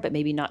we are, but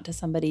maybe not to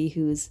somebody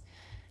who's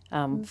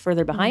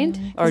further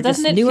behind or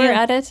just newer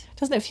at it.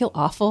 Doesn't it feel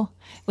awful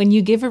when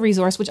you give a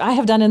resource, which I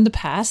have done in the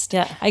past?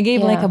 Yeah. I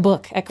gave like a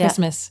book at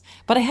Christmas,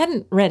 but I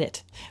hadn't read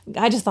it.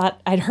 I just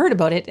thought I'd heard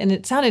about it and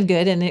it sounded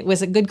good and it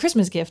was a good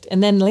Christmas gift.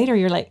 And then later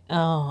you're like,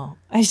 oh,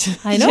 I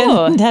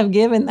shouldn't have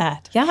given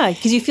that. Yeah,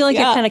 because you feel like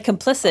you're kind of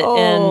complicit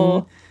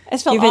and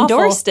you've awful.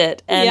 endorsed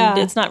it and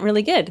it's not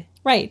really good.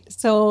 Right.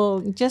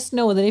 So just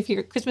know that if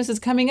your Christmas is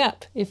coming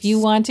up, if you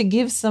want to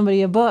give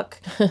somebody a book,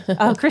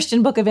 a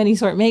Christian book of any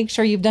sort, make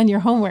sure you've done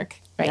your homework.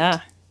 Right. Yeah.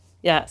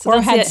 Yeah. So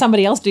or had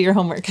somebody else do your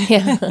homework.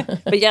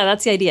 But yeah,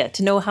 that's the idea,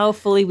 to know how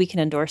fully we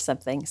can endorse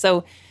something.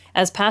 So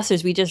as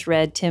pastors, we just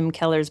read Tim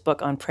Keller's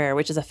book on prayer,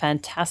 which is a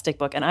fantastic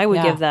book. And I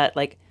would give that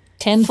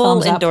 10 full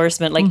thumbs up.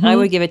 endorsement. I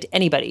would give it to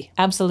anybody.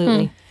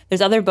 Absolutely.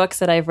 There's other books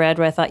that I've read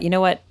where I thought, you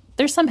know what,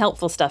 there's some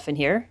helpful stuff in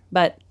here,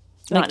 but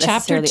not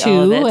chapter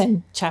necessarily 2 all of it.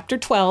 and chapter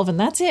 12, and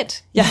that's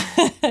it. Yeah.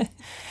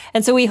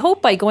 And so we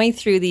hope by going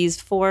through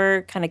these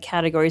 4 kind of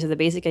categories of the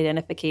basic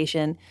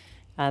identification,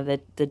 the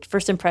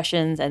first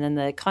impressions, and then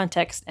the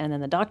context, and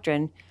then the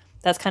doctrine,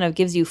 that's kind of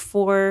gives you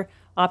 4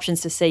 options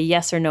to say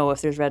yes or no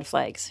if there's red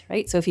flags,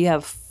 right? So if you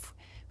have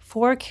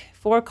 4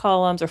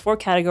 columns or 4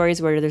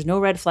 categories where there's no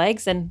red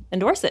flags, then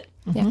endorse it.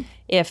 Yeah.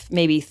 If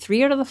maybe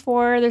 3 out of the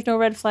 4 there's no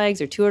red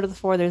flags, or 2 out of the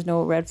 4 there's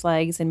no red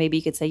flags, then maybe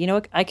you could say, you know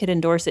what, I could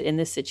endorse it in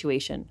this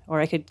situation,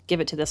 or I could give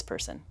it to this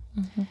person.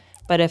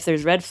 But if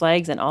there's red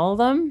flags in all of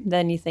them,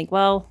 then you think,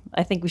 well,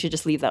 I think we should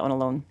just leave that one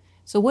alone.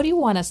 So what do you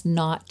want us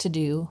not to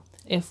do?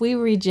 If we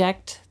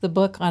reject the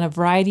book on a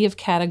variety of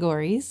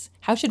categories,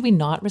 how should we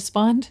not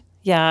respond?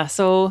 Yeah,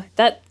 so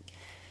that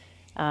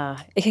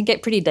it can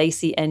get pretty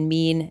dicey and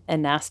mean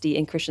and nasty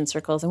in Christian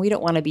circles, and we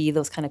don't want to be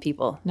those kind of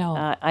people.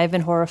 No. I've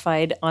been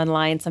horrified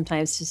online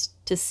sometimes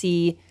just to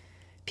see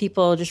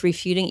people just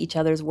refuting each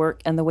other's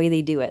work and the way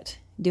they do it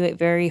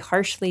very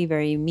harshly,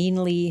 very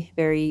meanly,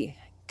 very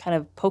kind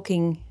of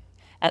poking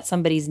at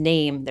somebody's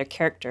name, their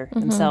character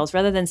themselves,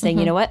 rather than saying,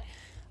 you know what,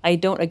 I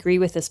don't agree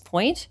with this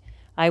point.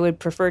 I would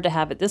prefer to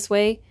have it this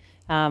way,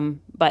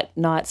 but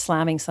not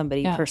slamming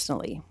somebody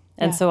personally.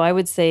 And so I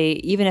would say,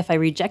 even if I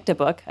reject a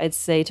book, I'd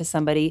say to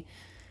somebody,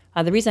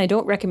 the reason I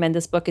don't recommend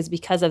this book is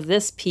because of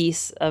this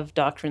piece of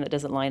doctrine that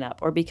doesn't line up,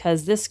 or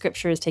because this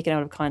scripture is taken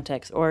out of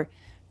context, or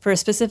for a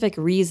specific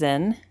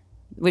reason,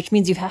 which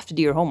means you have to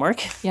do your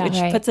homework, which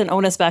puts an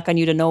onus back on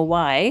you to know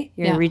why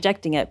you're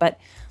rejecting it. But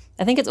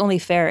I think it's only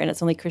fair and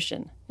it's only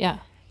Christian. Yeah.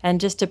 And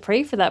just to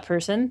pray for that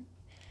person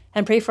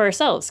and pray for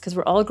ourselves, because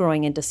we're all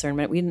growing in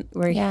discernment. We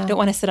don't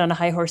want to sit on a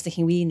high horse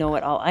thinking we know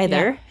it all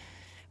either. Yeah.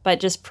 But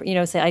just,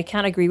 say, I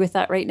can't agree with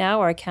that right now,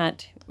 or I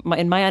can't,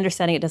 in my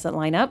understanding, it doesn't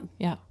line up.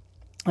 Yeah.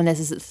 And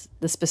this is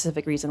the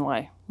specific reason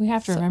why. We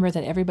have to remember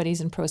that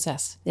everybody's in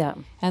process. Yeah.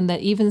 And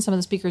that even some of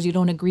the speakers you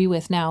don't agree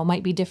with now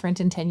might be different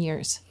in 10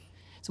 years.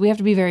 So we have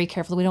to be very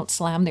careful that we don't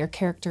slam their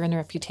character and their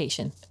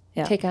reputation.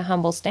 Yeah. Take a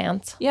humble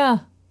stance. Yeah.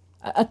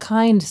 A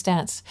kind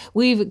stance.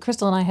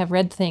 Crystal and I have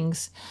read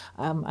things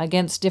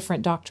against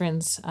different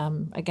doctrines,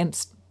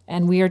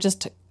 and we are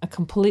just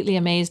completely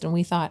amazed. And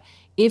we thought,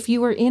 if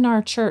you were in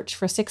our church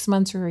for 6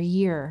 months or a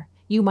year,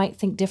 you might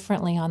think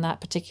differently on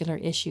that particular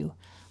issue.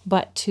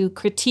 But to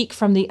critique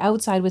from the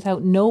outside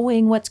without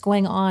knowing what's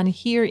going on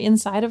here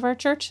inside of our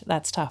church,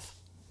 that's tough.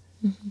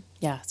 Mm-hmm.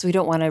 Yeah, so we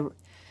don't want to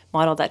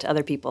model that to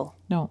other people.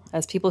 No.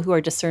 As people who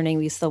are discerning,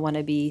 we still want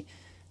to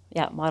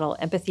model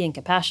empathy and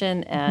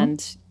compassion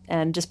and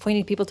just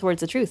pointing people towards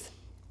the truth.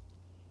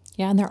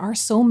 Yeah, and there are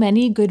so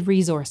many good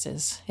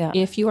resources. Yeah.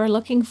 If you are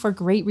looking for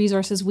great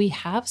resources, we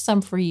have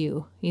some for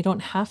you. You don't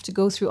have to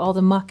go through all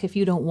the muck if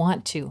you don't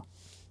want to.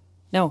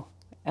 No.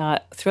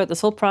 Throughout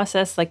this whole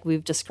process, like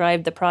we've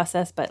described the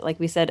process, but like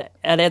we said,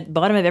 at the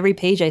bottom of every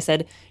page, I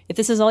said, if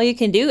this is all you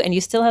can do and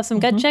you still have some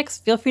gut checks,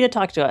 feel free to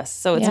talk to us.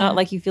 So it's not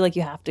like you feel like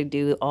you have to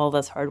do all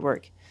this hard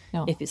work.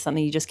 No. If it's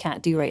something you just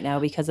can't do right now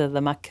because of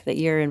the muck that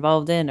you're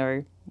involved in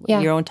or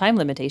your own time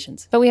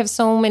limitations. But we have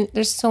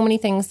there's so many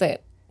things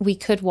that we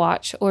could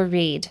watch or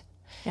read.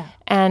 Yeah.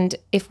 And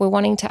if we're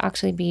wanting to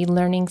actually be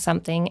learning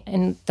something,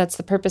 and that's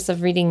the purpose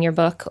of reading your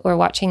book or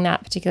watching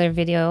that particular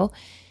video,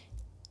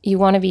 you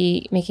want to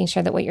be making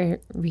sure that what you're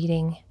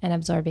reading and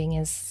absorbing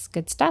is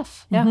good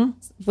stuff. Yeah.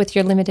 With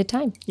your limited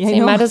time. Yeah, so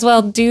you might as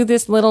well do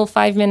this little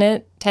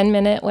 5-minute,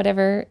 10-minute,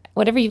 whatever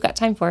you've got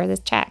time for,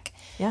 this check.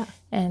 Yeah.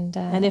 And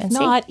if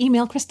not,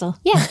 email Crystal.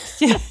 Yeah.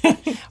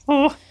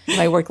 Oh,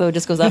 my workload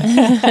just goes up.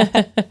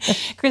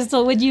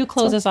 Crystal, would you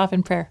close us off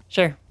in prayer?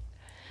 Sure.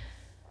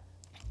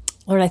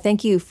 Lord, I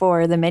thank you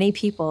for the many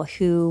people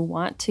who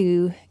want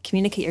to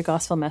communicate your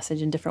gospel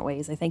message in different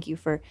ways. I thank you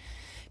for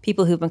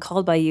people who've been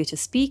called by you to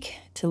speak,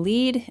 to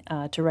lead,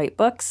 to write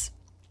books.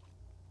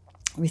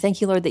 We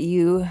thank you, Lord, that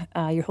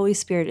your Holy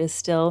Spirit is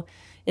still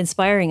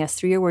inspiring us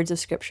through your words of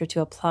Scripture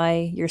to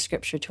apply your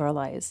Scripture to our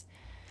lives.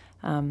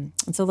 And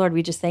so, Lord,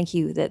 we just thank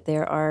you that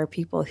there are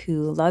people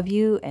who love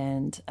you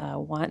and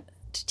want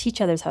to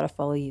teach others how to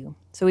follow you.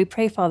 So we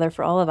pray, Father,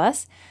 for all of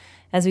us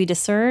as we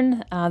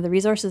discern the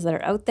resources that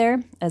are out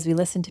there, as we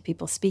listen to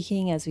people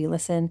speaking, as we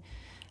listen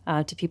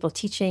to people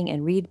teaching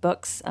and read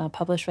books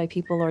published by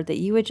people, Lord, that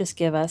you would just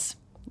give us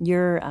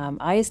your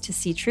eyes to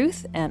see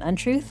truth and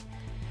untruth.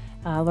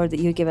 Lord, that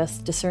you would give us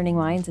discerning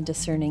minds and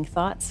discerning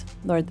thoughts.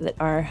 Lord, that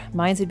our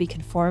minds would be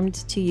conformed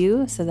to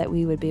you so that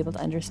we would be able to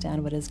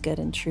understand what is good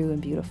and true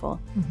and beautiful,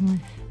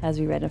 as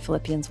we read in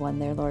Philippians 1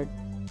 there, Lord.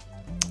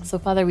 So,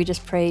 Father, we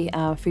just pray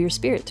for your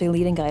Spirit to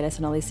lead and guide us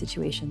in all these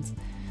situations.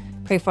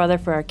 Pray, Father,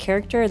 for our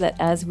character, that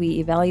as we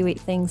evaluate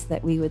things,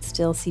 that we would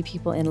still see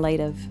people in light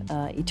of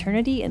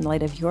eternity, in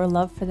light of your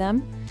love for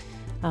them,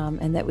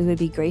 and that we would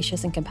be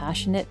gracious and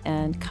compassionate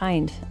and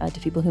kind to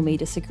people who may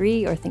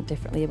disagree or think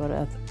differently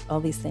about all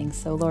these things.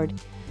 So, Lord,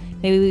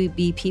 may we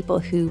be people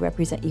who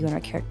represent you in our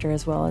character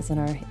as well as in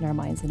our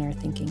minds and our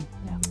thinking.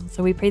 Yeah.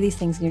 So we pray these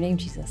things in your name,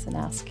 Jesus, and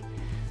ask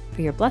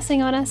for your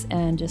blessing on us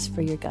and just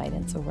for your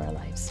guidance over our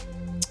lives.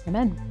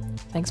 Amen.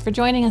 Thanks for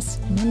joining us.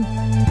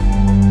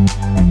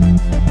 Amen.